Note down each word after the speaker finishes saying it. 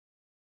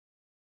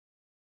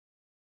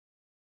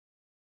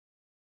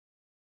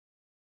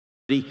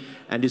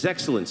and His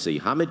Excellency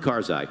Hamid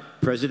Karzai,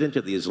 President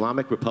of the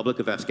Islamic Republic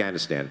of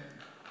Afghanistan.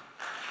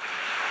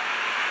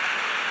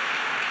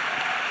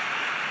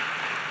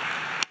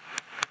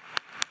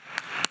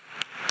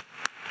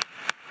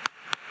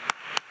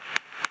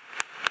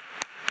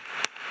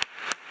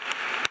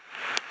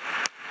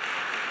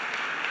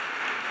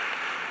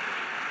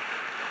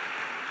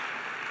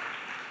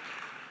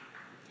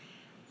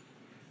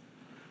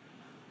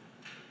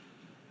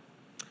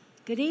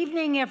 Good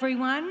evening,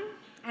 everyone,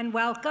 and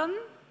welcome.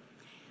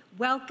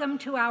 Welcome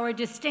to our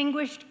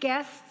distinguished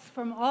guests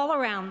from all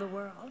around the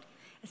world,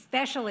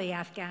 especially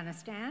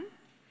Afghanistan,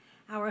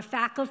 our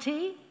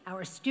faculty,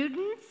 our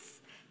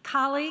students,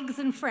 colleagues,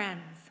 and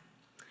friends.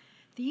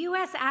 The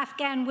U.S.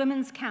 Afghan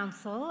Women's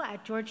Council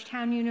at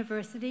Georgetown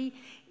University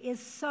is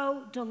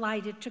so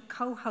delighted to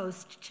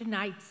co-host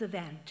tonight's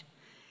event.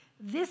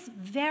 This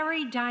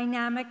very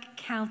dynamic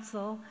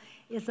council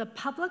is a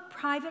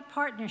public-private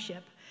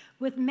partnership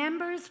with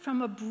members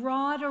from a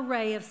broad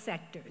array of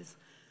sectors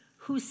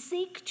who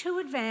seek to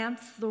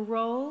advance the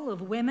role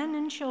of women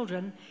and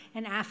children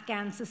in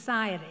Afghan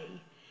society.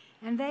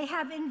 And they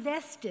have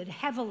invested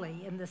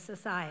heavily in this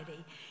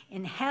society,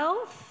 in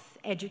health,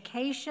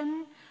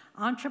 education,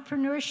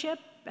 entrepreneurship,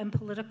 and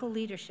political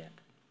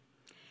leadership.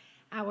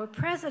 Our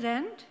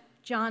president,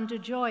 John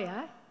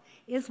DeGioia,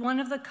 is one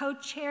of the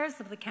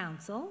co-chairs of the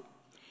council,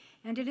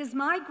 and it is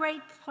my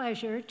great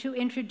pleasure to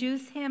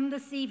introduce him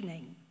this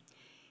evening.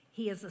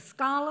 He is a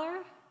scholar,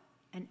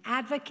 an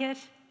advocate,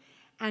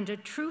 and a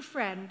true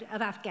friend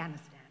of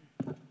Afghanistan.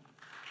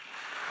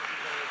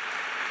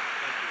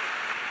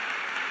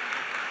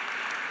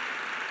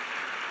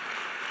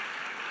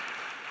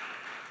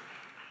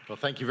 Well,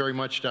 thank you very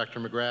much,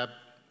 Dr. McGrath,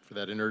 for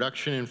that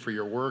introduction and for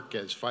your work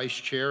as Vice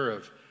Chair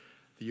of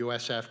the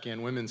U.S.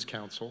 Afghan Women's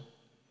Council.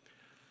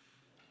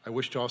 I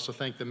wish to also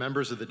thank the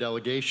members of the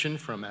delegation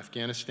from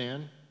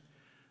Afghanistan,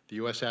 the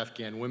U.S.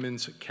 Afghan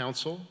Women's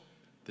Council,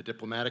 the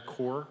Diplomatic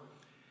Corps,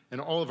 and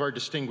all of our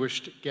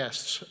distinguished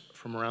guests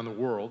from around the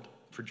world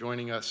for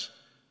joining us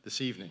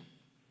this evening.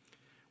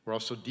 We're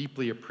also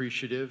deeply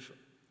appreciative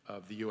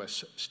of the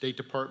U.S. State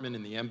Department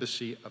and the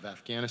Embassy of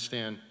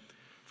Afghanistan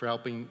for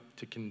helping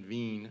to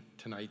convene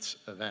tonight's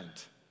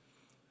event.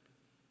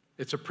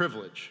 It's a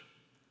privilege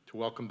to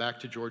welcome back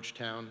to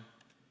Georgetown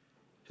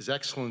His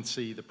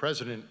Excellency, the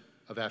President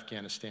of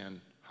Afghanistan,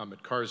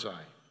 Hamid Karzai.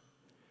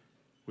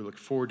 We look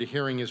forward to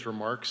hearing his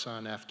remarks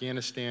on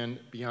Afghanistan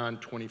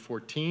Beyond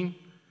 2014,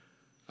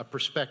 a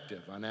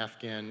perspective on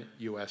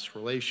Afghan-U.S.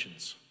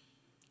 relations.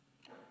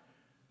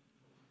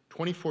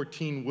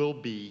 2014 will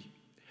be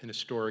an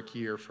historic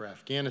year for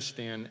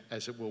Afghanistan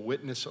as it will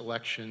witness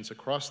elections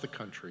across the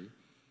country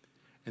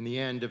and the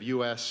end of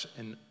U.S.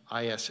 and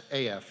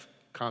ISAF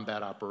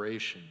combat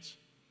operations.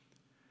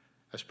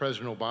 As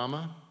President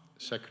Obama,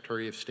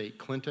 Secretary of State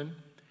Clinton,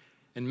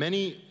 and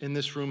many in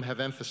this room have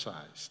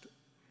emphasized,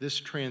 this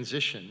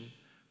transition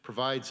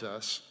provides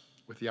us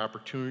with the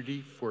opportunity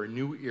for a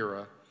new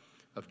era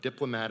of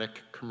diplomatic,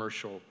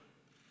 commercial,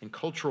 and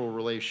cultural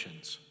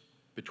relations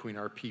between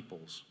our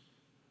peoples.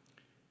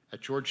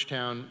 At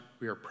Georgetown,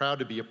 we are proud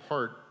to be a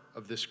part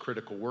of this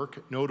critical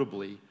work,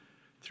 notably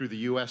through the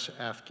U.S.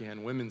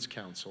 Afghan Women's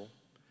Council.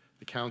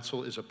 The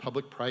Council is a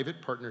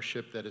public-private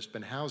partnership that has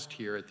been housed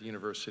here at the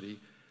university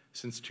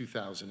since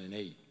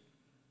 2008.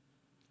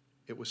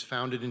 It was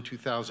founded in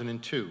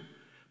 2002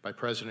 by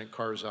President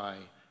Karzai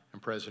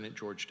and President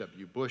George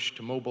W. Bush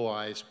to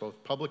mobilize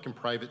both public and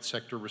private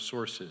sector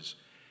resources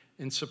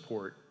in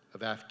support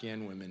of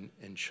Afghan women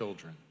and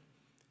children.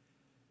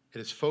 It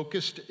has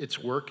focused its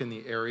work in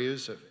the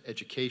areas of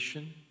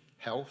education,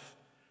 health,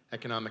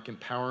 economic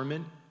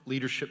empowerment,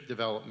 leadership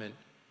development,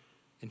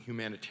 and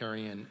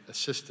humanitarian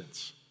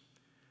assistance.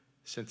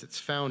 Since its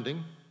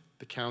founding,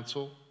 the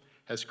Council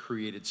has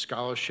created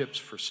scholarships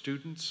for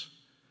students,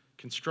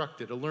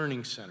 constructed a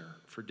learning center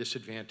for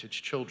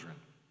disadvantaged children,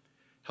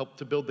 helped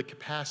to build the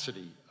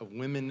capacity of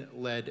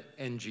women-led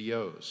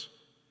NGOs,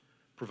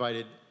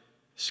 provided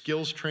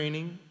skills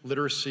training,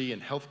 literacy,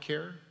 and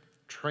healthcare,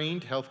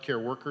 trained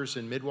healthcare workers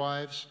and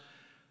midwives,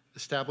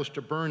 established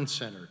a burn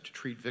center to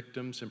treat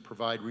victims and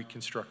provide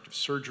reconstructive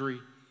surgery,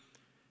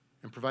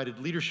 and provided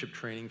leadership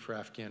training for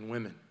Afghan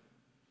women.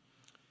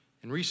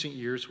 In recent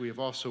years, we have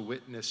also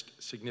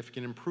witnessed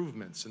significant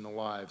improvements in the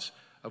lives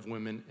of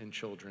women and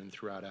children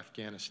throughout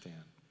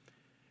Afghanistan.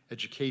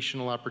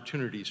 Educational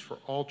opportunities for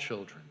all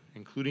children,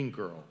 including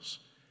girls,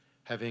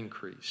 have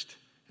increased.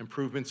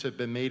 Improvements have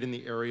been made in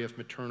the area of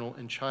maternal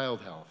and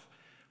child health,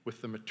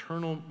 with the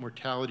maternal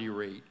mortality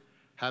rate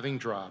having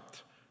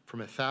dropped from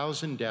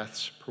 1,000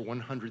 deaths per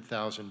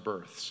 100,000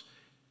 births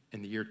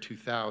in the year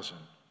 2000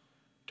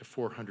 to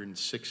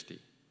 460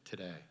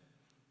 today.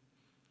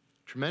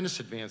 Tremendous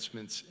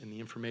advancements in the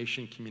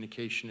information,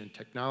 communication, and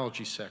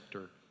technology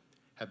sector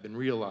have been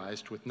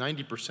realized, with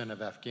 90%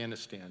 of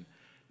Afghanistan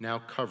now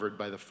covered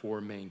by the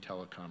 4 main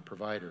telecom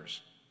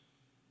providers.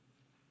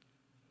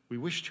 We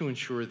wish to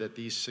ensure that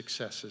these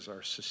successes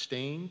are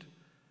sustained,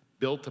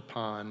 built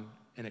upon,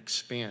 and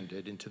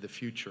expanded into the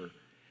future,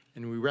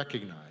 and we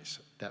recognize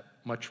that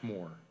much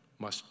more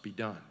must be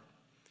done.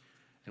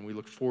 and we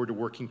look forward to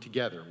working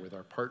together with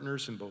our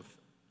partners in both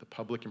the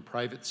public and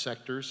private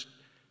sectors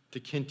to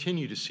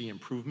continue to see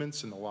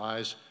improvements in the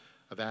lives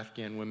of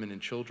Afghan women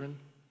and children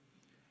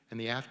and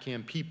the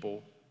Afghan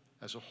people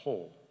as a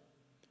whole.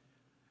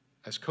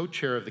 As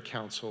co-chair of the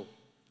Council,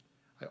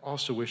 I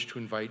also wish to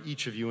invite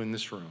each of you in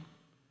this room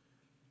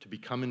to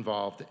become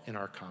involved in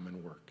our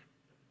common work.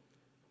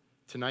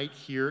 Tonight,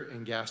 here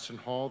in Gaston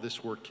Hall,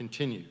 this work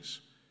continues.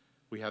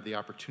 We have the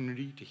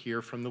opportunity to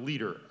hear from the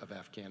leader of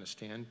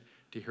Afghanistan,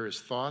 to hear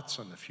his thoughts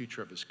on the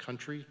future of his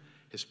country,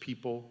 his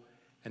people,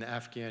 and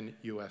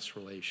Afghan-U.S.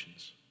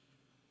 relations.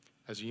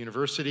 As a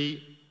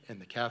university in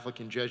the Catholic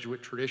and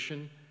Jesuit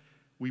tradition,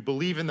 we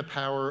believe in the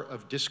power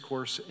of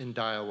discourse and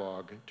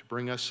dialogue to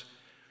bring us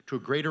to a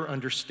greater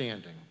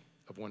understanding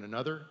of one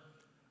another,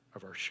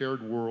 of our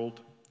shared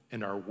world,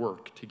 and our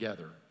work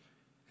together.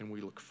 And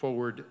we look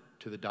forward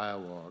to the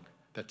dialogue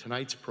that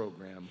tonight's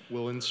program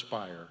will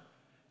inspire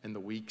in the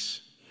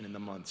weeks and in the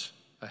months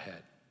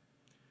ahead.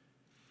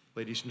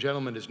 Ladies and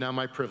gentlemen, it is now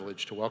my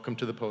privilege to welcome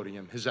to the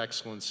podium His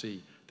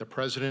Excellency, the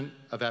President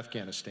of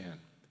Afghanistan,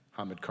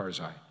 Hamid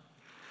Karzai.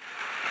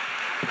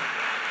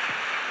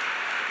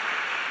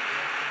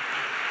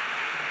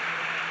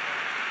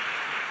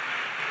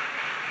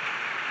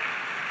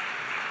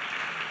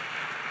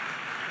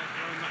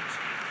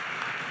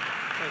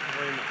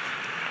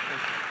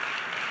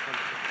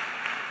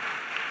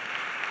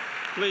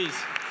 Please,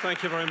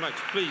 thank you very much.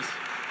 Please,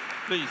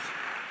 please,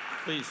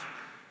 please.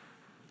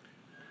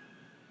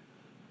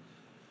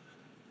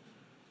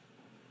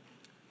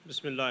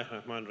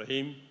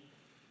 Bismillahirrahmanirrahim.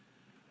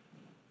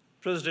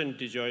 President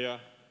DeGioia,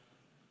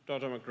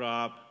 Dr.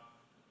 McGrath,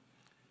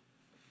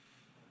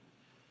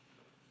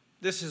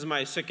 this is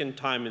my second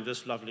time in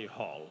this lovely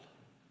hall.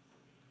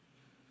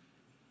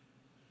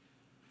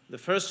 The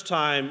first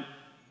time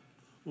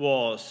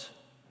was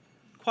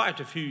quite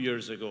a few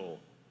years ago,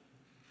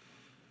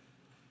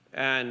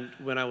 and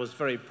when I was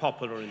very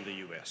popular in the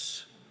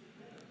US.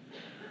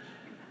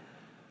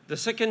 The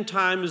second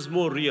time is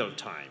more real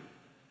time.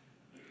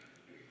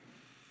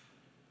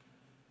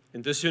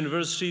 And this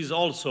university is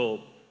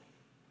also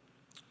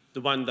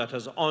the one that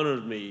has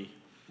honored me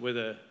with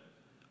an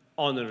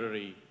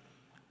honorary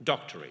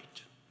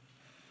doctorate.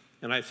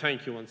 And I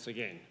thank you once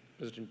again,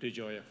 President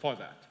DeGioia, for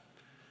that.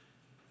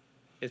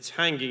 It's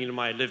hanging in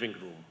my living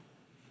room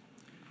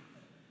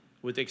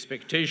with the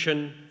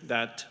expectation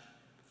that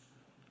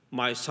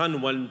my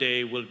son one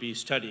day will be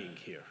studying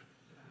here.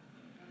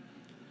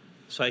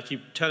 So I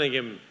keep telling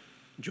him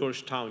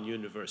Georgetown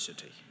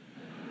University.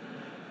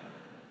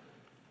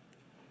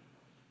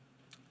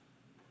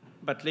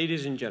 But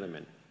ladies and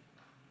gentlemen,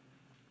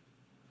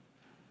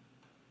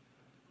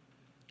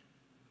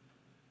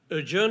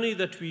 a journey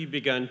that we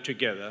began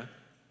together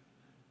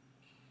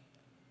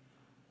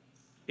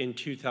in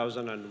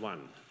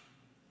 2001,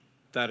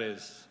 that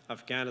is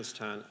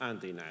Afghanistan and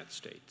the United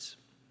States,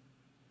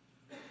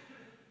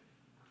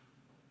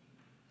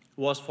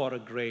 was for a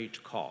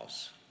great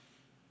cause.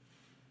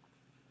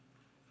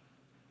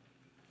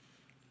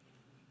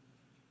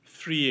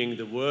 Freeing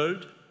the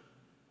world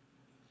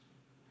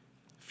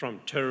from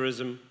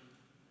terrorism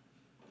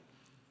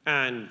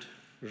and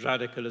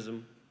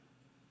radicalism,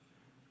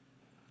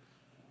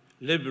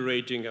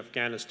 liberating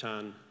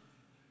Afghanistan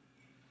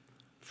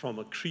from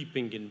a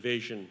creeping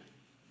invasion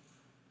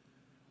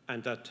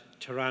and that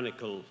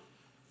tyrannical,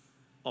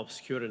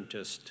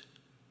 obscurantist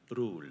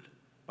rule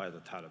by the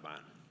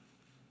Taliban.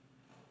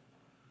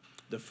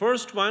 The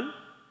first one,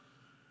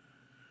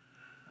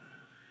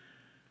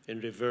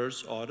 in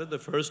reverse order, the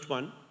first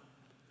one,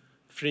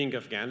 freeing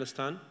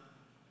Afghanistan,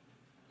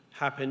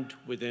 happened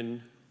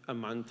within a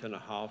month and a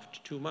half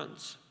to 2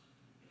 months.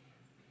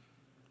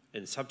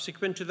 And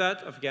subsequent to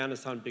that,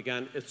 Afghanistan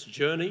began its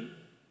journey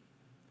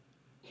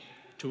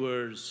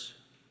towards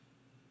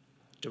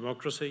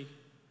democracy,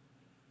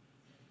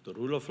 the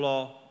rule of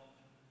law,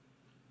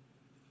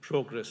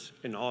 progress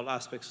in all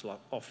aspects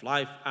of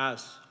life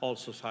as all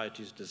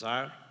societies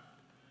desire.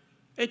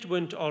 It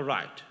went all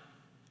right.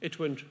 It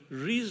went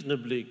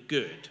reasonably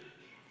good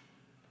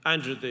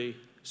under the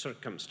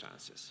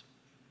circumstances.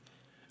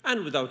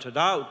 And without a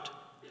doubt,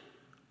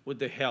 with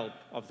the help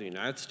of the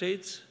United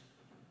States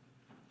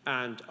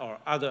and our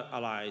other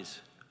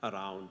allies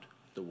around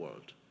the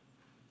world.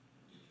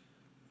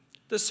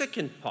 The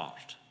second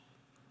part,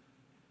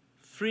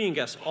 freeing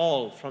us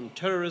all from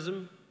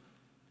terrorism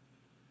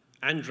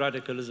and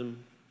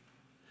radicalism,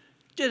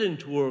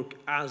 didn't work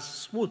as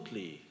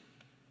smoothly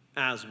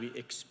as we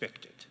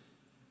expected.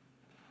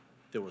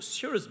 There were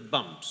serious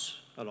bumps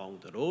along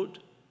the road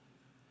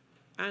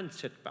and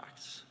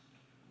setbacks.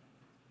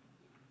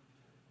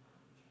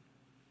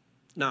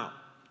 Now,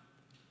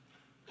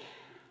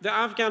 the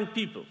Afghan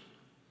people,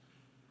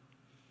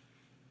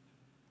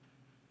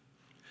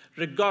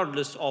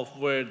 regardless of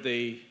where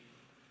they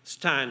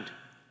stand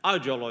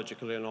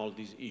ideologically on all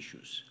these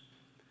issues,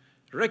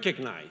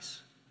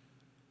 recognize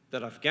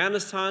that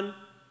Afghanistan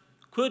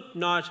could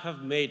not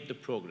have made the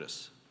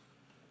progress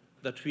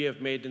that we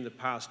have made in the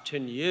past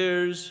 10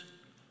 years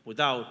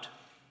without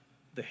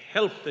the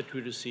help that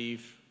we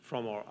received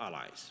from our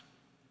allies.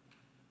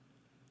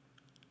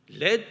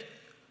 led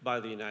by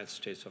the United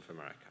States of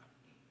America.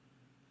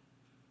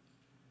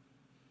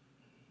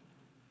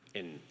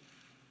 In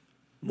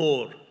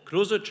more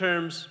closer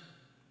terms,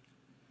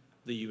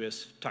 the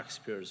US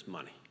taxpayers'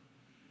 money.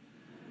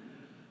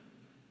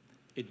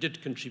 It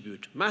did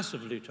contribute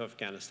massively to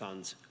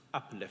Afghanistan's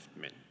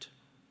upliftment.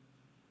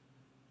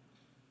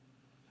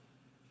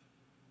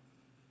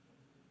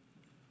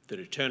 The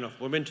return of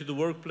women to the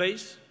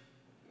workplace,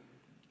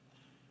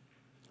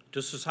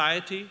 to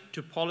society,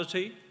 to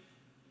polity,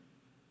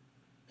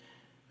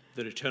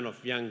 the return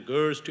of young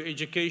girls to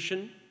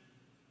education,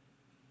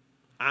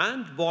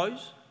 and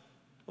boys,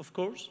 of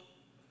course,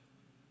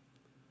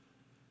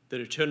 the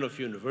return of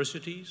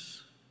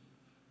universities,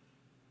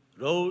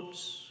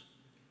 roads,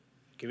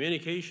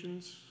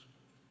 communications,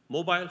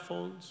 mobile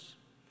phones,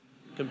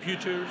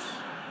 computers,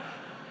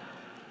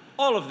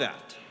 all of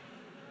that.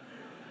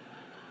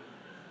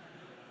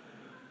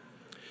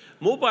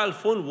 Mobile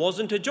phone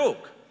wasn't a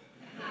joke.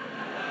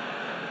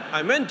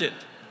 I meant it.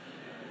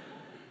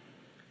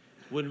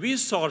 When we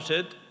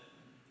started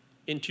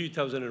in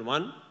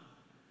 2001,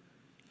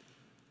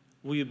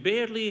 we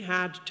barely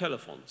had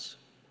telephones.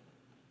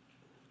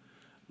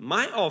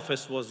 My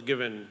office was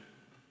given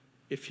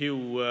a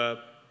few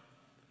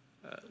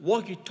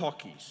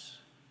walkie-talkies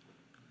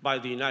by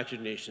the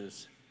United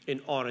Nations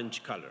in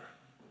orange color.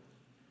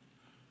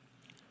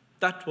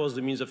 That was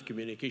the means of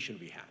communication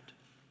we had.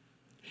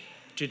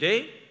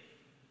 Today,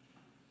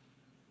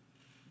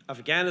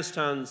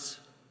 Afghanistan's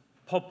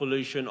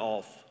population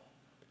of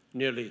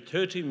nearly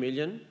 30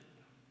 million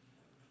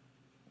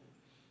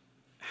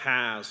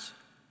has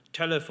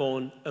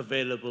telephone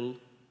available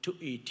to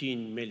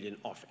 18 million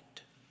of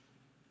it.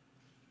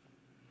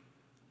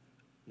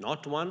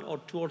 Not one or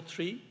two or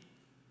three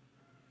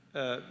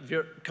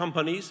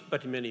companies,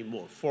 but many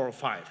more, 4 or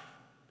 5,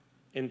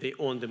 and they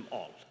own them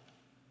all.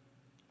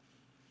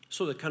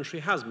 So the country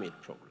has made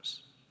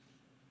progress.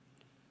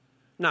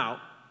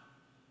 Now,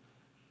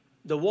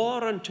 the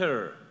war on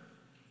terror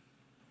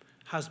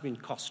has been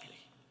costly.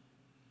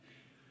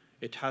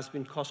 It has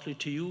been costly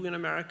to you in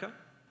America.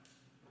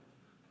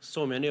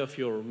 So many of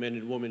your men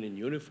and women in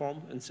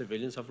uniform and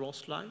civilians have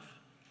lost life.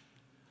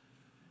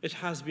 It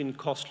has been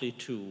costly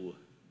to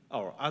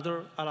our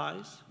other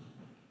allies.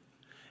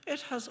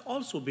 It has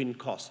also been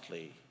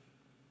costly,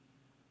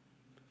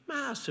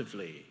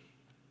 massively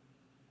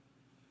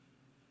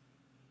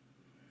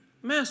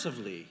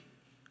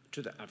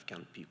to the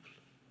Afghan people.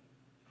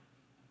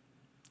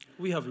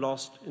 We have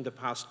lost in the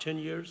past 10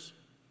 years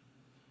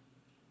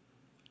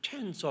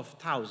tens of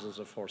thousands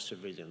of our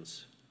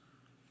civilians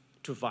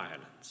to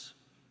violence.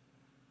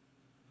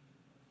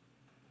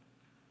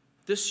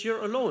 This year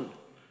alone,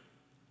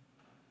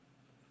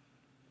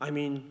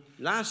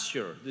 last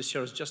year, this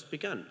year has just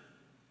begun.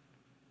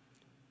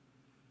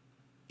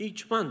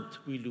 Each month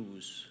we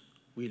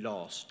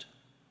lost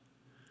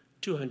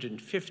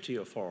 250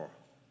 of our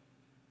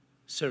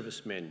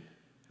servicemen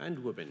and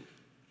women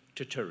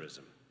to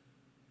terrorism,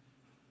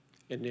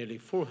 and nearly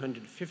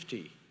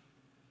 450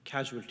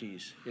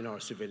 casualties in our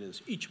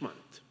civilians each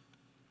month.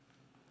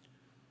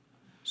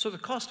 So the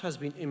cost has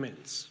been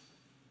immense.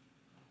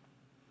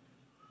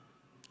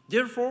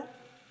 Therefore,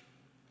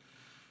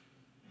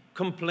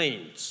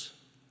 complaints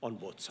on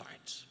both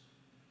sides.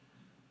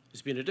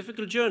 It's been a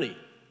difficult journey,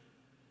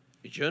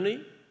 a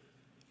journey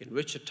in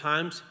which at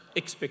times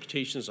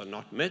expectations are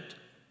not met,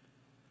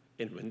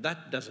 and when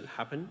that doesn't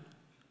happen,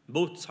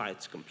 both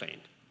sides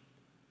complain.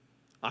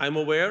 I'm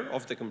aware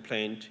of the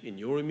complaint in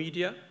your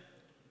media.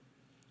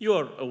 You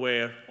are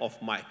aware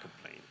of my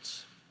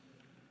complaints.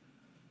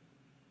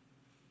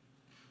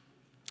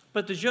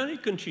 But the journey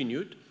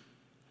continued,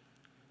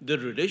 the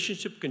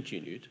relationship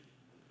continued,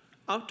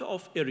 out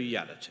of a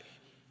reality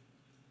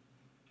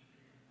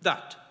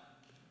that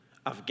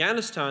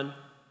Afghanistan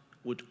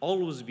would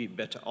always be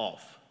better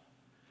off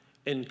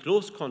in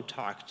close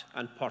contact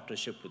and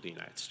partnership with the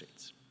United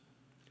States.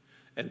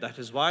 And that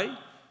is why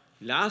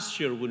last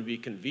year when we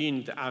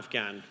convened the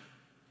Afghan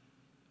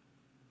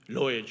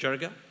Loya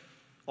Jirga,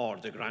 or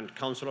the Grand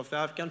Council of the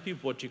Afghan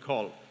people, what you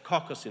call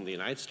caucus in the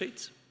United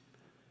States,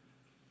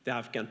 the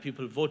Afghan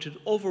people voted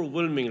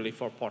overwhelmingly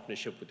for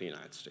partnership with the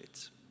United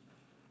States.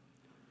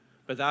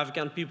 But the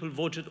Afghan people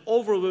voted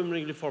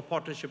overwhelmingly for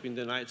partnership in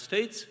the United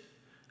States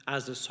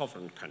as a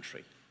sovereign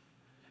country,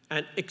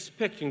 and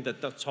expecting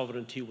that that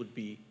sovereignty would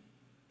be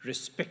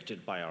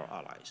respected by our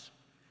allies.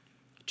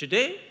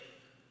 Today,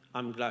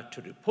 I'm glad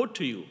to report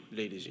to you,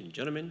 ladies and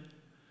gentlemen,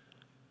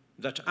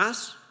 that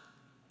us,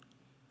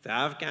 the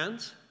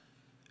Afghans,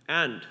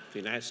 and the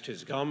United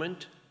States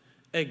government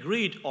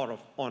agreed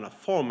on a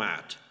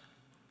format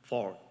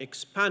for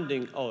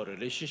expanding our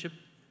relationship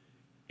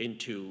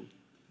into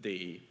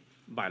the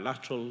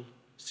bilateral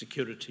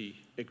security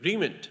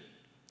agreement,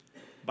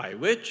 by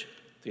which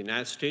the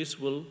United States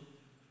will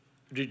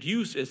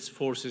reduce its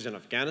forces in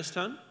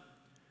Afghanistan,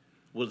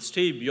 will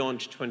stay beyond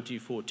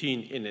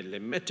 2014 in a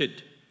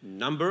limited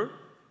number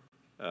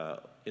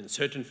in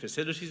certain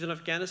facilities in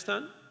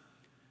Afghanistan,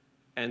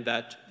 and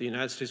that the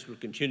United States will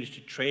continue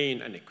to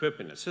train and equip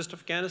and assist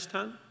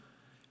Afghanistan,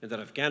 and that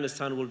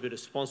Afghanistan will be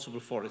responsible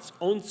for its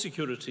own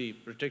security,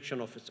 protection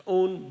of its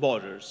own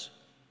borders,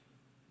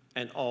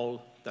 and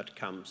all that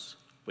comes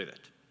with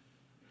it.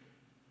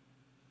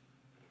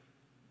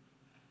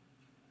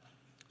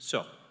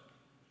 So,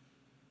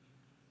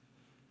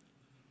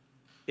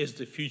 is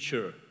the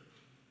future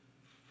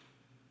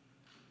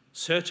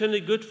certainly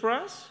good for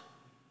us?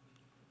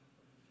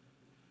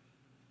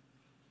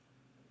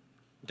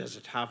 Does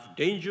it have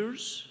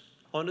dangers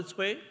on its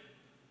way?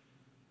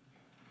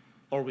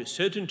 Are we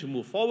certain to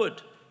move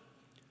forward?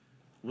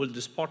 Will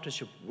this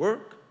partnership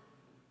work?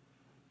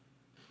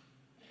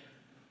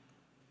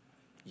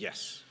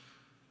 Yes.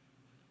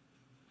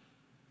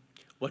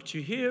 What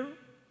you hear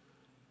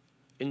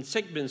in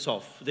segments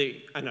of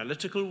the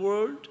analytical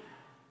world,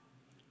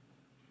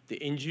 the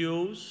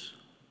NGOs,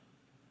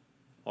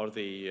 or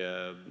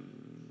the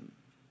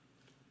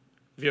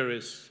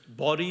various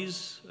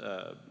bodies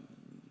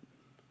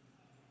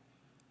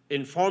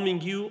informing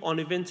you on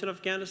events in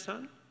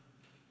Afghanistan,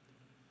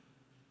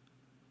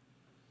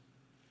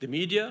 the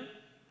media.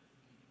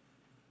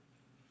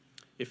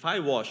 If I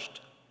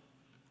watched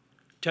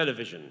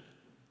television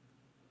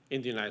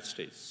in the United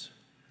States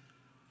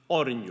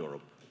or in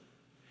Europe,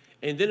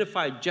 and then if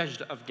I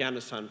judged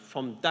Afghanistan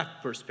from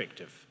that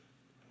perspective,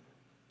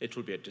 it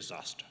would be a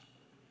disaster.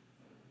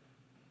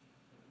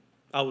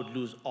 I would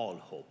lose all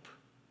hope.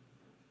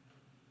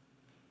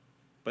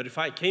 But if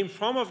I came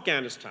from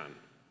Afghanistan,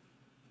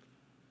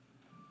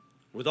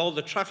 with all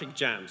the traffic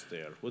jams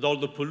there, with all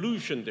the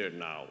pollution there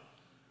now,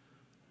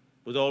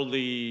 with all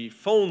the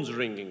phones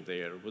ringing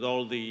there, with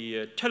all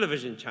the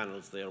television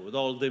channels there, with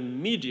all the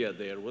media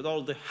there, with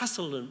all the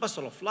hustle and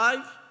bustle of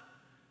life,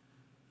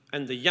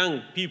 and the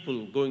young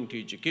people going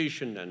to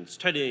education and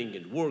studying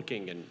and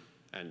working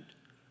and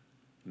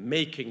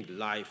making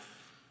life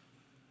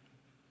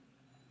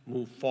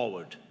move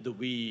forward, the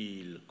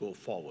wheel go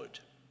forward,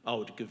 I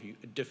would give you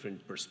a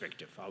different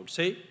perspective. I would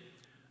say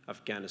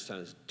Afghanistan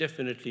is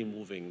definitely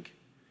moving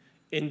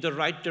in the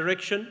right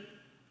direction.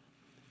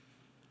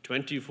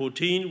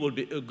 2014 will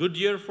be a good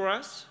year for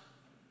us,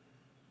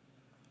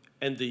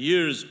 and the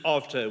years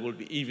after will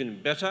be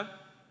even better,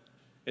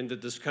 in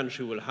that this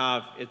country will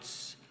have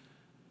its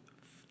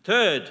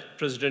third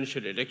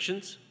presidential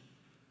elections.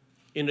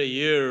 In a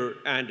year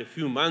and a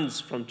few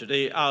months from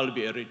today, I'll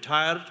be a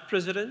retired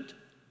president.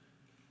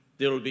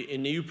 There will be a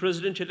new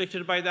president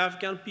elected by the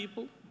Afghan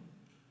people.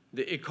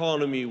 The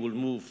economy will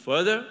move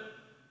further.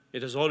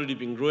 It has already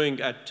been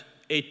growing at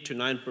 8 to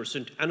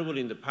 9%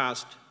 annually in the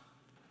past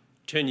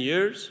 10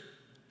 years,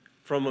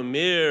 from a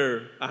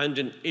mere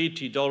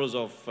 $180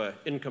 of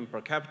income per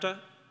capita.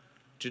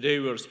 Today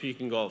we're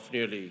speaking of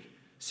nearly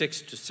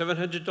 $600 to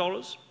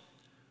 $700.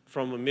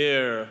 From a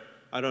mere,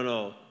 I don't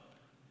know,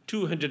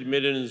 200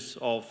 millions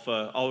of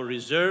our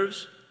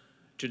reserves.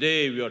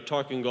 Today we are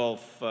talking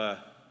of, I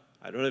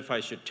don't know if I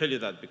should tell you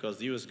that because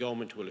the US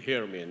government will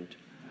hear me and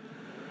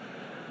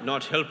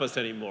not help us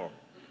anymore.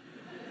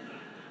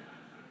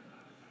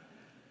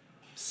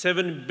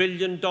 $7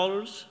 billion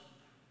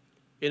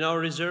in our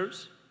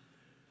reserves.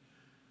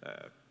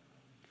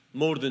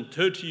 More than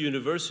 30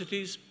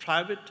 universities,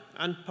 private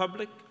and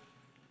public.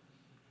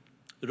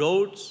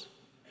 Roads,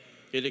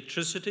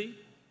 electricity.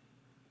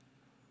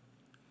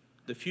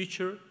 The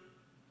future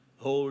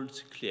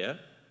holds clear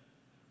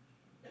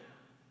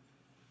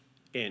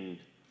in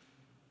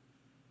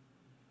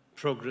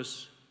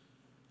progress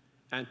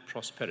and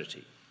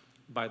prosperity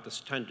by the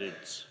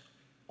standards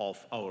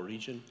of our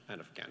region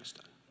and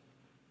Afghanistan.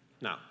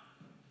 Now,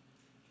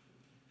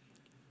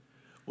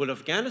 will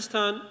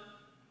Afghanistan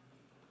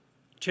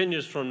 10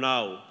 years from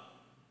now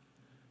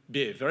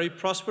be a very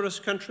prosperous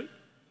country?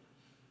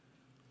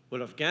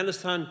 Will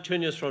Afghanistan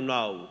 10 years from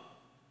now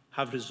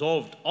have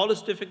resolved all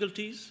its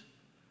difficulties?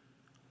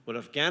 Will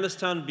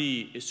Afghanistan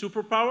be a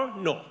superpower?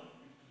 No.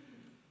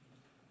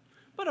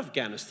 But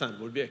Afghanistan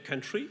will be a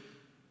country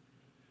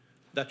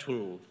that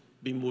will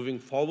be moving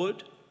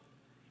forward.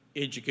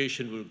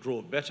 Education will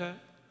grow better.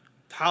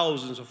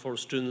 Thousands of our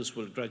students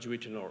will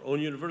graduate in our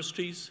own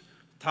universities.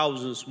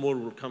 Thousands more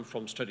will come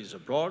from studies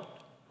abroad,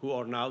 who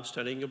are now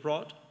studying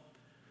abroad.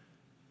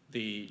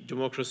 The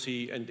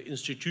democracy and the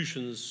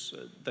institutions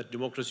that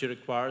democracy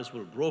requires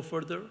will grow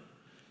further.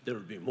 There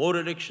will be more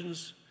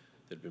elections.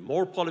 There will be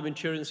more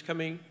parliamentarians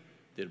coming.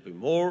 There will be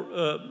more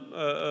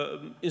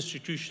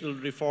institutional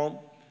reform.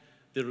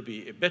 There will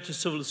be a better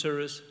civil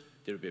service.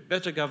 There will be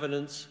better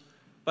governance.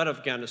 But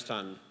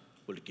Afghanistan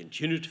will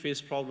continue to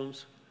face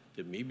problems.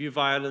 There may be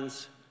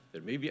violence.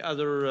 There may be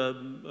other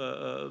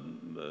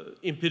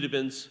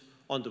impediments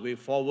on the way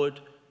forward.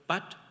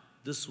 But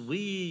this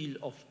wheel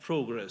of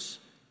progress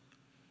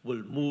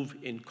will move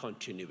in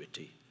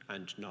continuity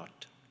and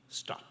not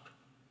stop.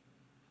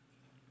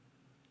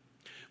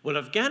 Will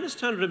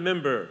Afghanistan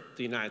remember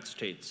the United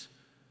States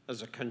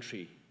as a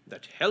country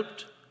that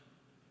helped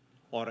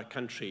or a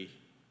country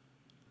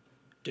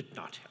did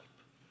not help?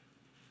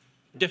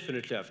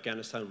 Definitely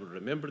Afghanistan will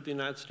remember the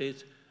United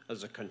States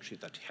as a country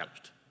that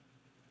helped.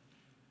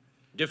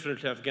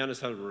 Definitely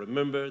Afghanistan will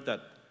remember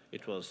that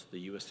it was the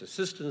US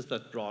assistance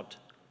that brought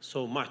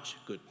so much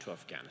good to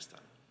Afghanistan.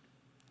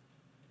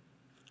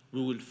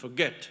 we will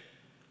forget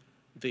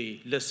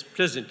the less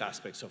pleasant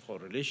aspects of our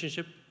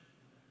relationship.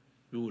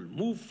 We will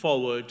move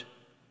forward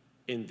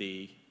in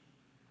the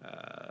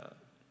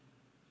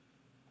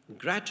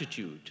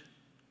gratitude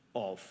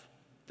of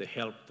the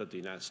help that the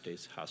United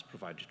States has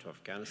provided to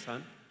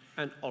Afghanistan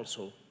and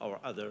also our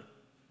other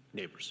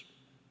neighbors.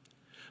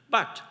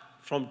 But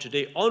from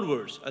today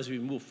onwards, as we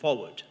move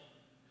forward,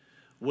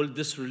 will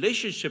this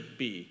relationship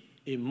be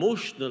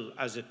emotional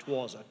as it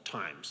was at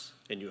times?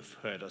 And you've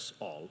heard us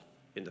all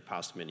in the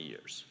past many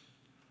years.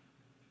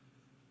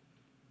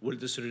 Will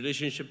this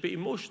relationship be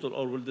emotional,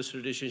 or will this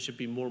relationship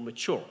be more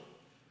mature?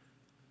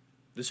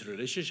 This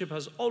relationship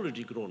has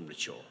already grown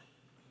mature.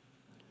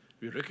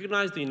 We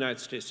recognize the United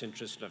States'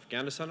 interest in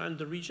Afghanistan and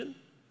the region,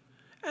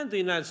 and the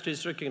United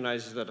States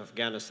recognizes that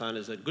Afghanistan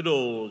is a good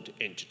old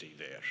entity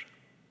there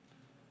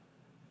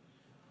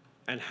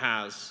and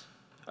has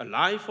a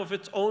life of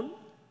its own,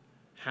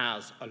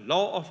 has a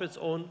law of its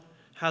own,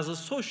 has a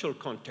social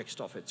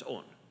context of its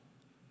own.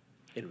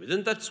 And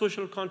within that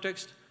social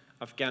context,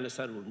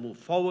 Afghanistan will move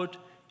forward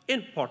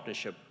in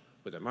partnership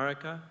with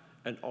America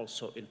and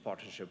also in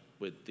partnership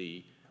with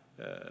the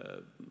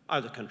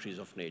other countries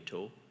of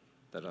NATO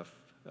that have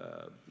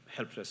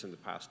helped us in the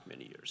past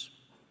many years.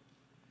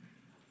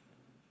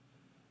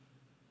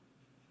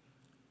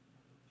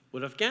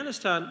 Will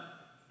Afghanistan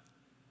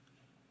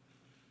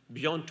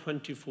beyond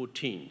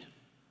 2014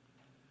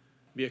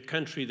 be a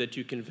country that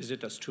you can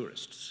visit as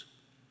tourists?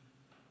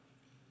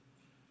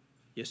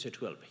 Yes, it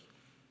will be.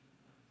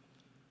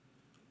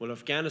 Will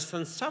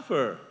Afghanistan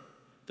suffer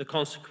the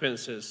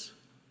consequences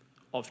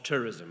of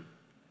terrorism?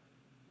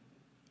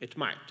 It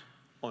might,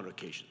 on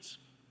occasions.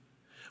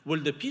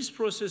 Will the peace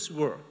process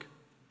work?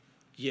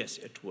 Yes,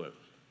 it will.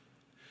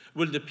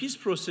 Will the peace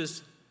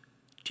process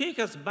take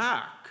us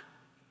back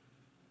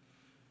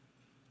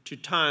to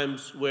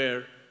times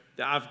where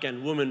the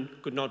Afghan woman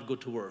could not go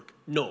to work?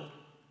 No.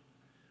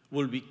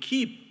 Will we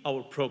keep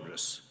our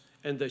progress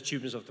and the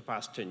achievements of the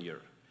past 10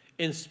 years,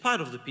 in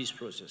spite of the peace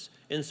process,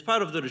 in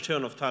spite of the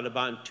return of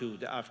Taliban to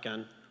the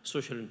Afghan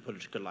social and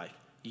political life?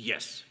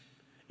 Yes.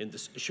 And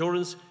this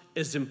assurance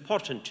is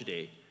important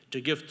today to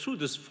give through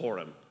this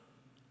forum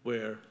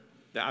where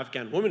the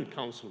Afghan Women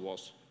Council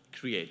was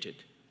created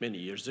many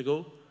years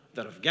ago,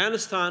 that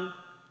Afghanistan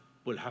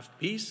will have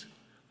peace,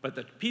 but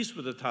that peace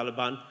with the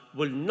Taliban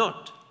will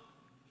not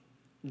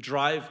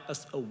drive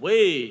us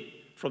away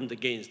from the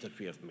gains that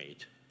we have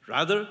made.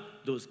 Rather,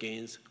 those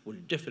gains will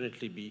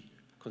definitely be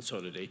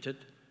consolidated,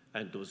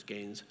 and those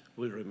gains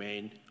will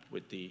remain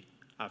with the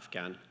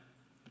Afghan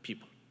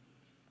people.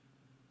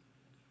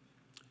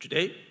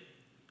 Today,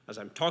 as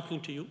I'm talking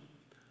to you,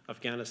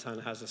 Afghanistan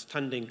has a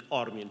standing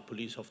army and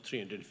police of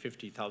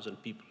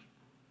 350,000 people.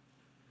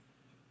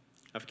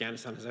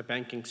 Afghanistan has a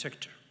banking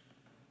sector.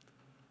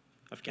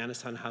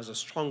 Afghanistan has a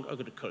strong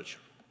agriculture.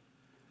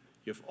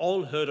 You've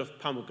all heard of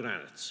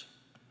pomegranates.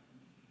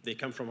 They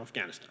come from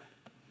Afghanistan.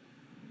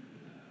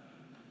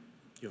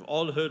 You've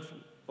all heard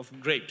of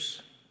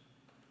grapes.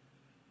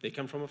 They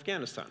come from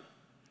Afghanistan,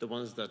 the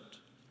ones that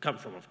come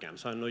from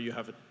Afghanistan. I know you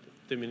have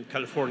them in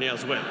California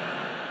as well.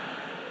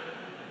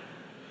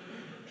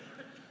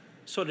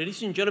 So,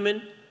 ladies and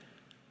gentlemen,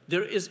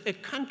 there is a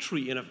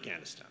country in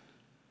Afghanistan.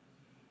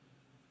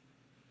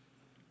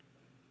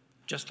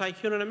 Just like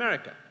here in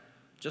America,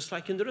 just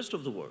like in the rest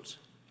of the world.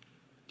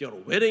 There are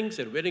weddings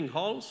and wedding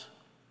halls.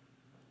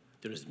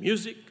 There is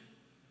music.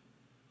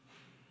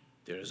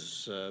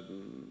 There's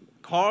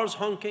cars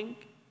honking.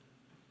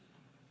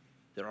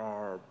 There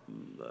are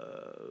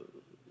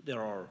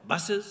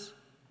buses.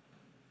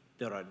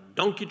 There are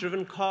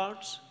donkey-driven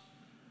cars.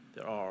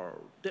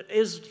 There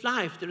is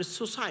life. There is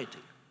society.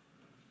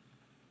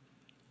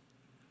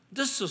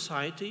 This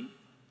society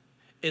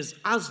is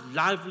as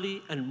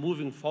lively and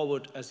moving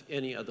forward as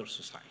any other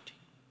society.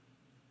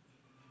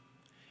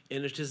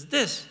 And it is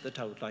this that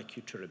I would like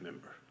you to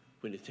remember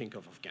when you think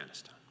of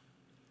Afghanistan.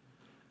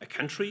 A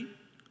country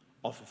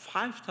of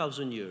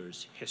 5,000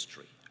 years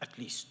history, at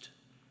least.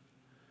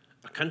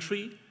 A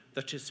country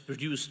that has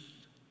produced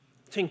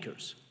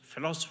thinkers,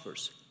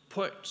 philosophers,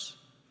 poets.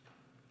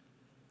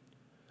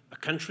 A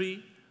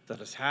country that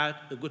has had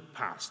a good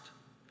past.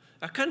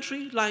 A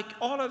country, like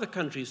all other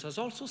countries, has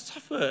also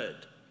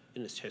suffered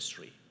in its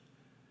history.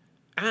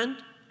 And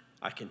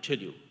I can tell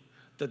you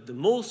that the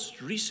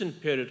most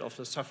recent period of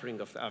the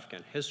suffering of the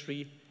Afghan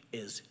history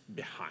is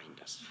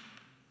behind us.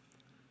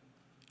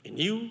 A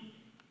new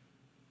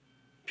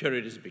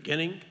period is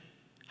beginning,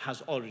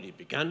 has already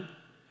begun,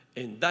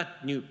 and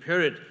that new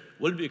period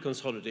will be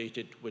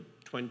consolidated with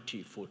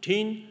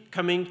 2014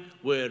 coming,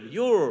 where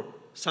your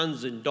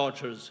sons and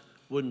daughters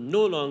will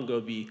no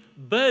longer be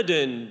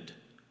burdened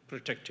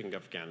protecting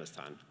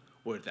Afghanistan,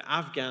 where the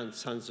Afghan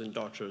sons and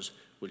daughters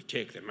will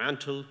take the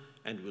mantle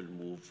and will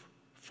move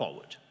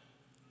forward.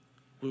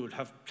 We will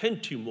have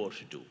plenty more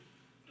to do.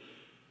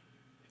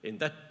 And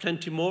that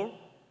plenty more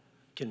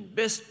can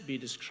best be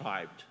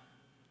described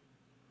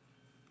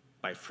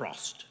by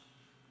frost.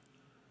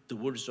 The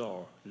woods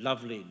are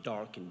lovely,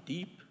 dark, and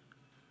deep,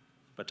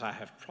 but I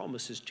have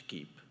promises to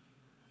keep,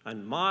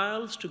 and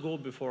miles to go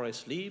before I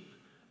sleep,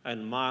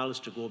 and miles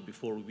to go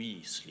before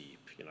we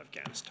sleep in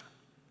Afghanistan.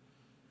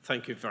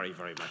 Thank you very,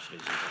 very much,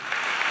 ladies and gentlemen.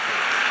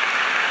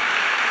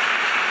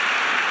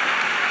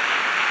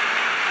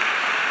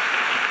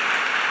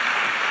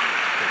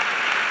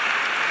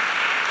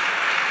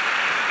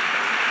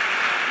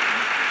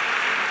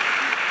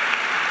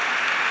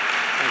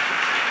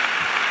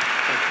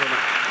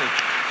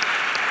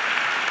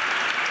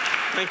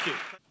 Thank you.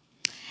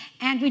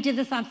 And we did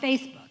this on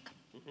Facebook,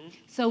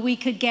 so we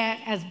could get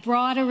as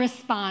broad a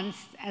response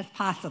as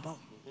possible.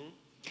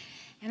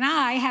 And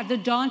I had the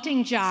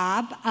daunting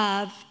job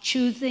of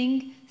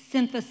choosing,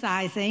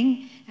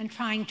 synthesizing, and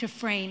trying to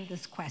frame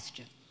this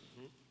question.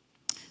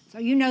 So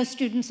you know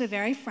students are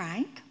very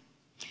frank,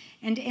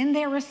 and in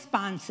their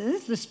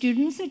responses, the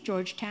students at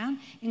Georgetown,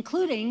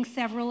 including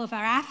several of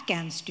our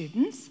Afghan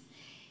students,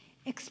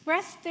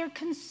 expressed their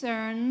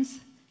concerns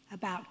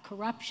about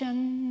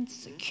corruption,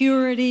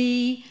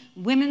 security,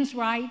 women's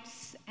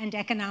rights, and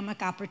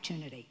economic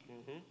opportunity.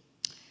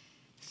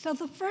 So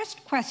the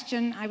first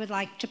question I would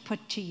like to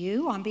put to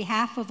you on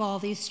behalf of all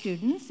these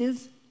students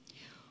is,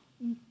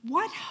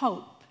 what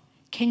hope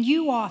can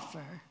you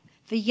offer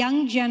the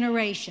young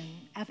generation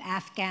of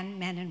Afghan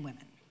men and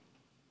women?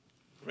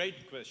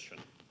 Great question.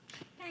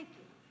 Thank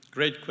you.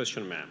 Great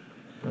question, ma'am.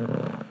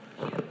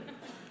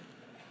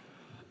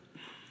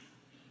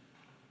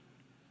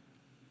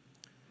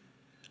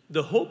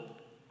 The hope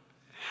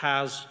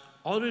has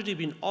already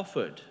been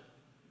offered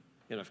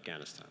in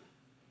Afghanistan.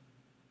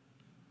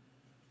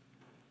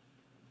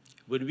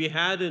 When we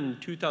had in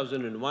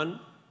 2001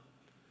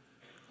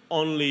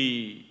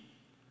 only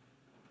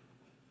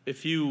a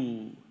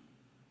few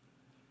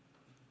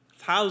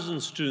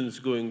thousand students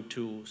going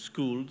to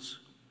schools,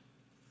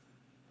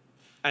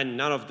 and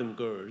none of them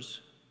girls,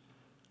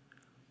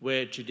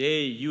 where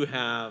today you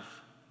have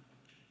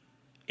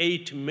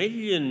 8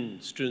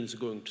 million students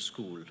going to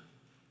school,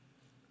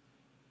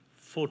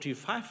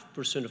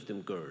 45% of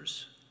them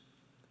girls.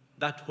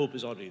 That hope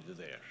is already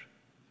there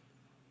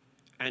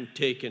and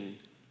taken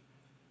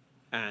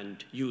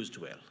and used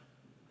well.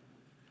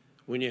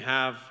 When you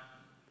have,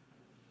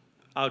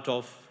 out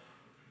of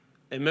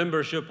a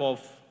membership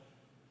of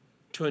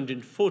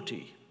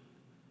 240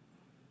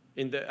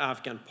 in the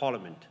Afghan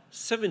parliament,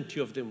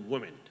 70 of them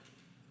women,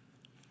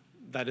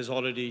 that is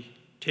already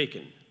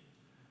taken.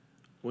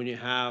 When you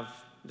have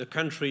the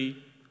country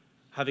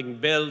having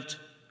built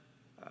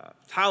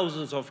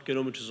thousands of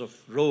kilometers of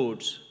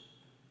roads,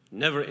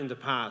 never in the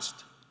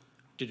past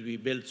did we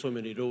build so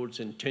many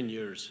roads in 10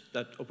 years.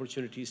 That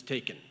opportunity is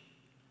taken.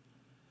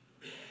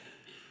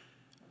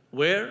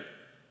 Where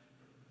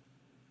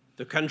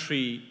the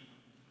country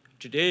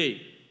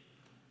today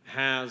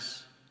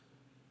has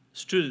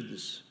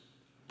students,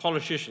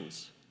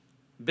 politicians,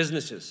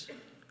 businesses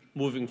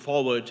moving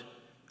forward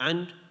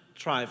and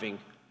thriving,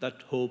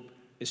 that hope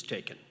is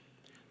taken.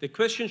 The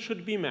question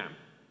should be, ma'am,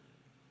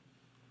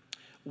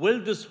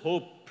 will this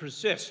hope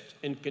persist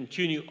and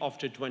continue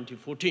after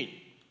 2014?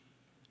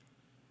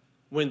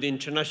 When the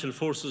international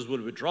forces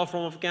will withdraw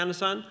from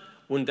Afghanistan,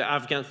 when the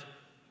Afghans,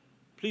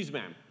 please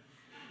ma'am,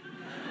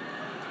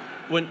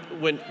 when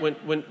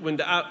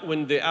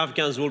the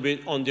Afghans will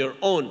be on their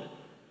own,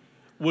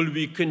 will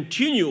we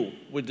continue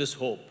with this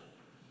hope?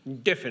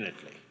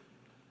 Definitely,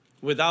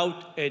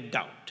 without a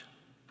doubt.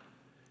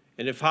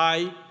 And if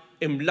I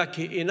am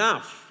lucky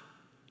enough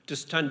to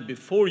stand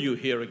before you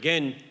here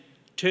again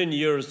 10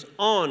 years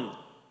on,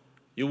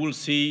 you will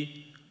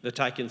see that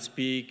I can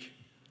speak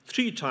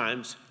 3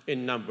 times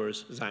in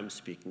numbers as I'm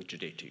speaking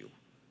today to you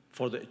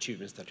for the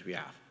achievements that we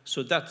have.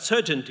 So that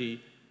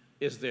certainty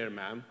is there,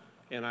 ma'am,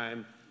 and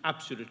I'm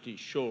absolutely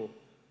sure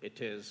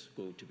it is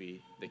going to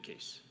be the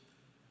case.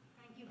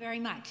 Thank you very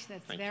much.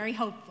 That's very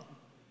hopeful.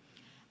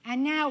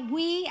 And now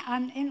we,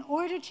 in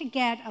order to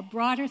get a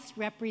broader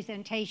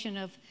representation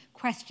of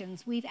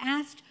questions, we've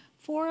asked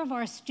 4 of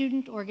our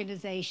student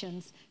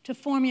organizations to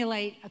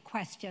formulate a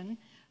question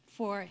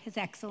for His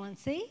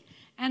Excellency.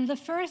 And the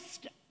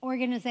first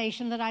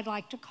organization that I'd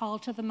like to call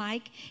to the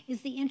mic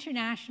is the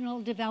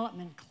International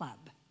Development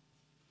Club.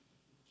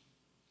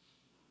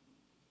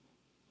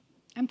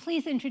 And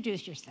please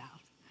introduce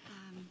yourself.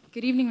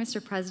 Good evening,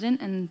 Mr.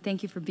 President, and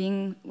thank you for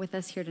being with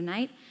us here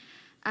tonight.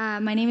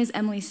 My name is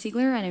Emily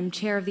Siegler, and I'm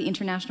chair of the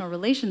International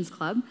Relations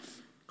Club.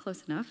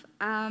 Close enough.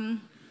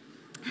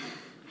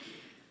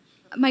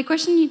 My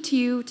question to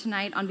you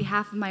tonight on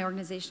behalf of my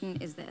organization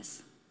is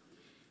this.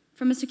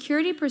 From a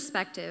security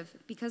perspective,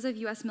 because of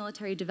U.S.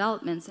 military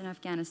developments in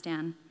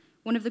Afghanistan,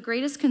 one of the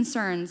greatest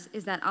concerns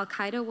is that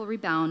al-Qaeda will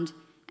rebound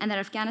and that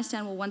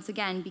Afghanistan will once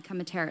again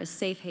become a terrorist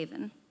safe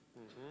haven.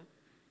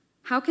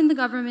 How can the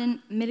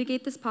government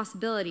mitigate this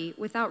possibility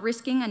without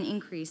risking an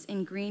increase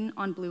in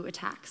green-on-blue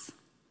attacks?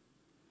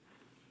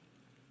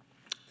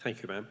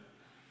 Thank you, ma'am.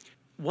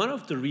 One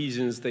of the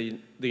reasons the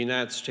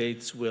United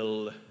States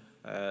will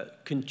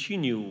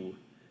continue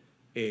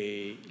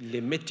a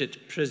limited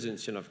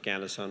presence in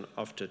Afghanistan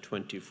after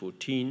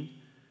 2014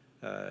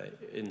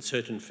 in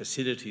certain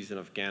facilities in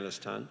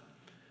Afghanistan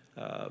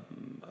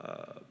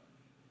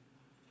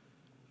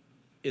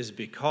is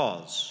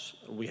because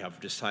we have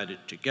decided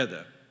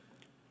together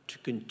to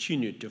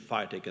continue to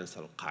fight against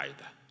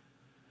Al-Qaeda.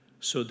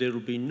 So there will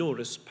be no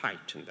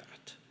respite in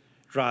that.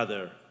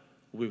 Rather,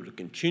 we will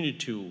continue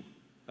to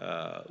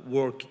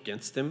work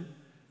against them,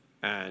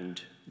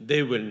 and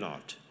they will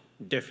not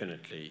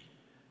definitely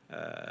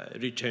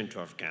return to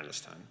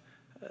Afghanistan.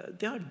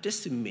 They are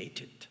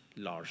decimated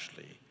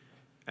largely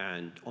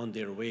and on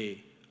their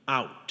way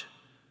out.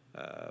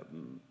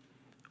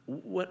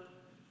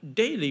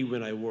 Daily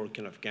when I work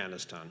in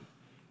Afghanistan,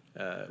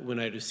 when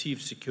I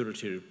receive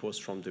security reports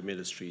from the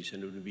ministries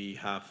and when we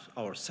have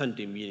our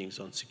Sunday meetings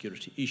on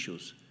security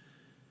issues,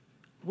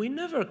 we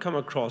never come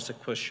across a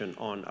question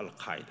on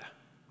Al-Qaeda,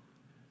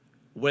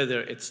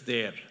 whether it's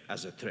there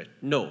as a threat.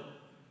 No.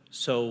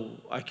 So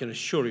I can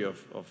assure you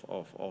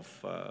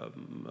of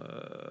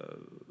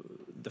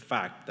the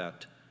fact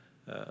that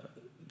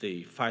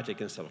the fight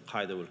against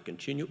Al-Qaeda will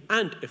continue,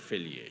 and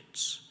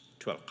affiliates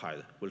to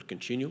Al-Qaeda will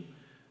continue.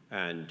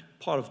 And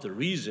part of the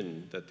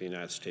reason that the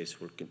United States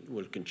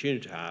will continue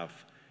to have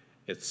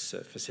its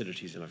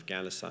facilities in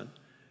Afghanistan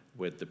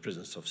with the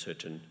presence of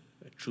certain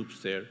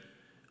troops there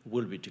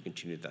will be to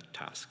continue that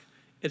task.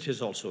 It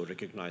is also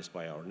recognized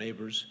by our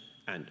neighbors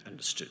and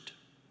understood.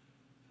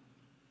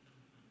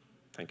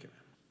 Thank you.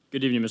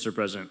 Good evening, Mr.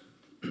 President.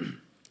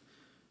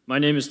 My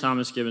name is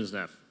Thomas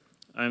Gibbons-Neff.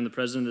 I am the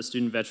president of the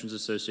Student Veterans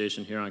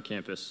Association here on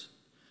campus,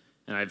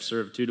 and I have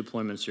served 2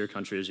 deployments to your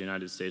country as a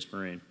United States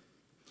Marine.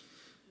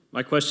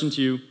 My question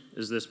to you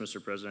is this,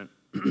 Mr. President.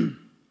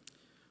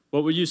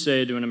 What would you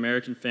say to an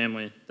American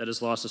family that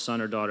has lost a son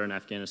or daughter in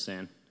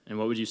Afghanistan, and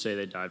what would you say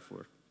they died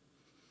for?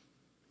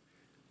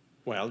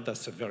 Well,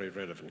 that's a very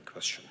relevant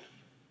question.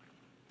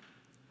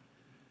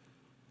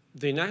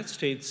 The United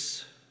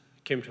States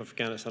came to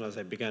Afghanistan, as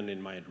I began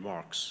in my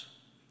remarks,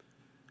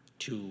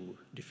 to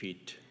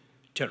defeat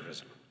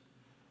terrorism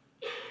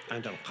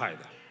and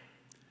Al-Qaeda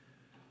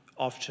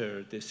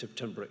after the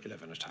September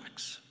 11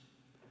 attacks.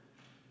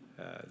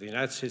 The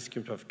United States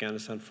came to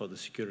Afghanistan for the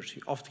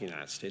security of the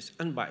United States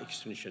and, by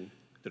extension,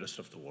 the rest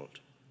of the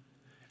world.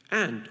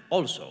 And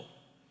also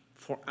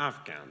for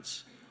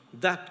Afghans,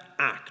 that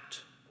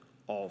act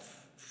of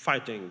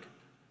fighting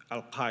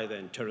Al-Qaeda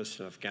and terrorists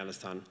in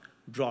Afghanistan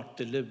brought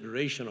the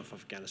liberation of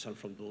Afghanistan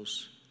from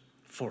those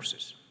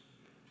forces.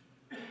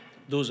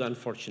 Those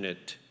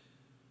unfortunate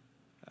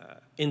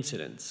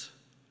incidents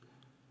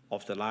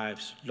of the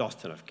lives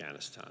lost in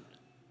Afghanistan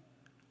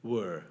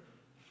were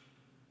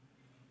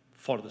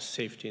for the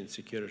safety and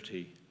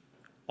security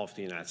of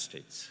the United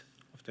States,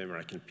 of the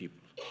American people,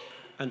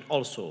 and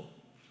also,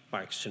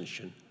 by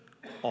extension,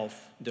 of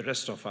the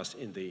rest of us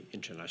in the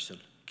international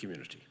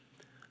community,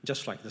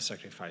 just like the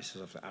sacrifices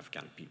of the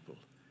Afghan people.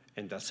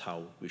 And that's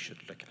how we should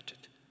look at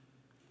it.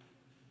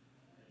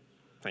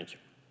 Thank you.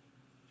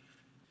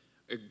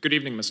 Good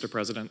evening, Mr.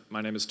 President.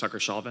 My name is Tucker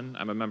Shalvin.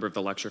 I'm a member of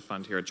the Lecture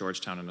Fund here at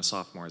Georgetown and a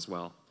sophomore as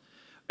well.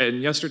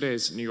 In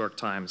yesterday's New York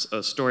Times,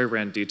 a story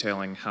ran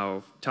detailing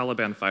how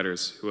Taliban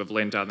fighters who have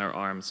laid down their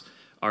arms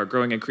are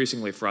growing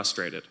increasingly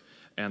frustrated,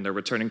 and they're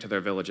returning to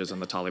their villages in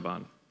the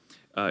Taliban.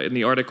 In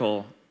the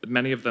article,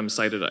 many of them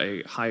cited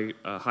a high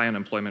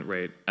unemployment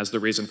rate as the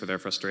reason for their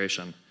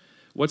frustration.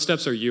 What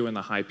steps are you and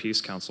the High Peace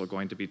Council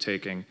going to be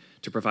taking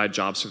to provide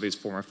jobs for these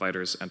former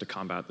fighters and to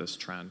combat this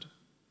trend?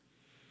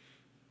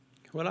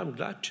 Well, I'm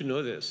glad to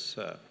know this.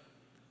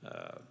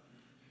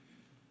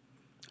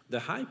 The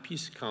High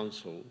Peace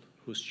Council,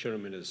 whose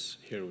chairman is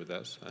here with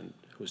us and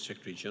whose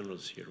Secretary General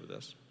is here with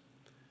us,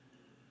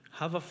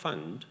 have a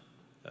fund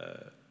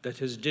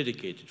that is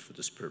dedicated for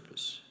this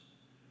purpose.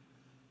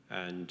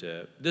 And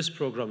this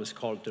program is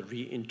called the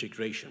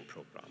Reintegration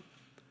Program,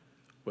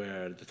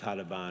 where the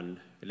Taliban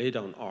lay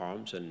down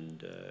arms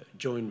and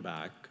join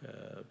back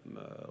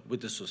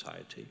with the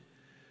society.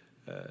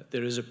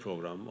 There is a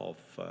program of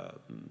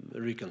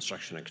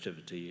reconstruction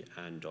activity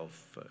and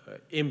of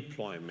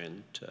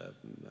employment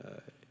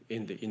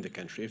in the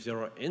country. If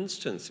there are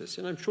instances,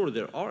 and I'm sure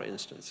there are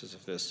instances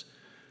of this,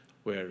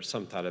 where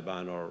some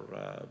Taliban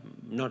are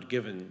not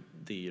given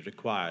the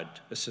required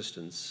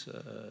assistance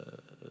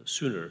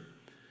sooner,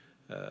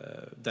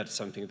 that's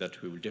something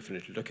that we will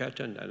definitely look at,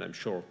 and I'm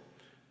sure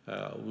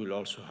we'll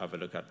also have a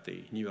look at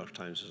the New York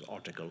Times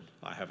article.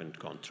 I haven't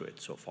gone through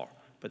it so far,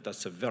 but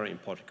that's a very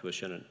important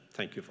question, and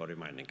thank you for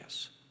reminding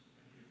us.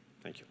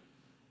 Thank you.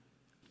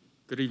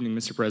 Good evening,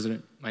 Mr.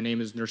 President. My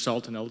name is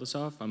Nursultan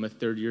Eldasov. I'm a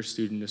third-year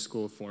student in the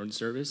School of Foreign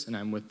Service, and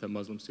I'm with the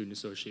Muslim Student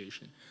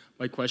Association.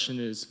 My question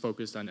is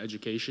focused on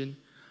education.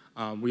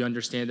 We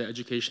understand that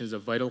education is a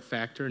vital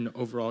factor in the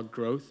overall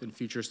growth and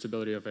future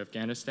stability of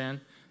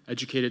Afghanistan.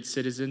 Educated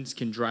citizens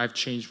can drive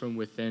change from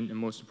within and,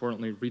 most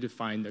importantly,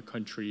 redefine the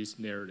country's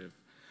narrative.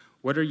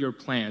 What are your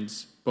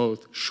plans,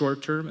 both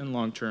short-term and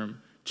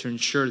long-term, to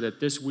ensure that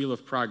this wheel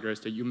of progress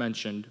that you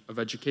mentioned of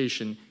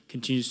education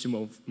continues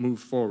to move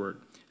forward,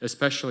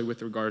 especially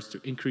with regards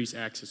to increased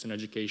access in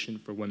education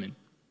for women?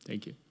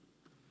 Thank you.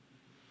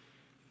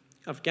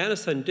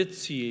 Afghanistan did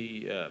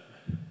see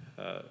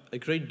a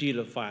great deal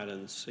of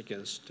violence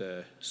against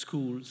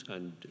schools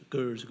and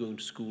girls going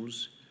to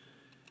schools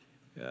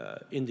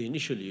in the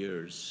initial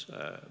years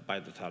by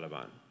the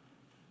Taliban.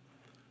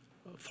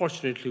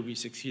 Fortunately, we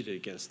succeeded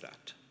against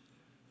that.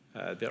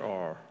 There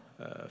are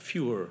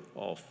fewer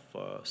of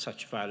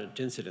such violent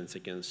incidents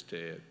against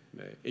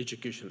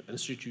educational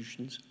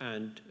institutions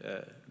and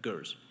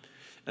girls.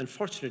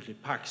 Unfortunately,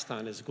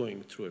 Pakistan is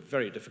going through a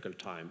very difficult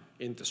time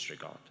in this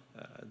regard.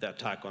 The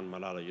attack on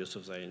Malala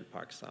Yousafzai in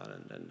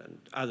Pakistan and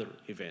other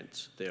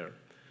events there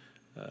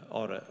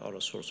are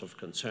a source of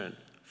concern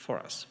for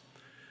us.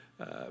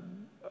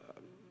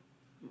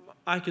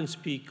 I can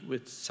speak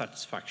with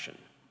satisfaction,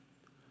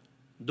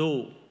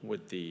 though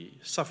with the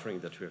suffering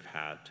that we've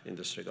had in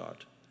this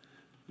regard,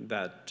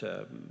 that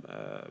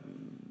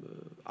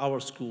our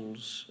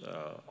schools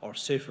are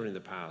safer in the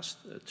past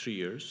 3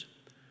 years,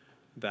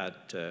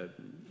 that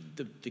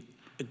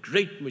a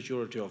great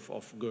majority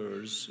of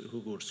girls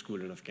who go to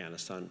school in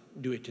Afghanistan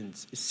do it in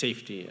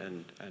safety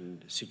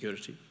and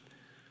security.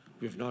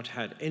 We've not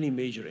had any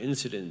major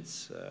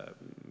incidents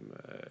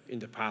in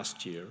the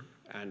past year,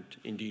 and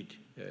indeed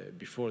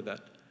before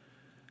that.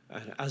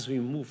 And as we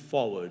move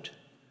forward,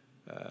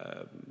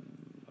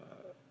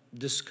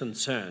 this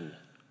concern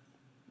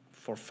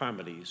for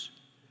families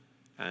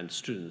and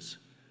students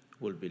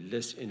will be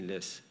less and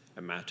less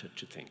a matter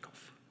to think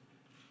of.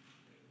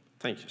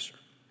 Thank you, sir.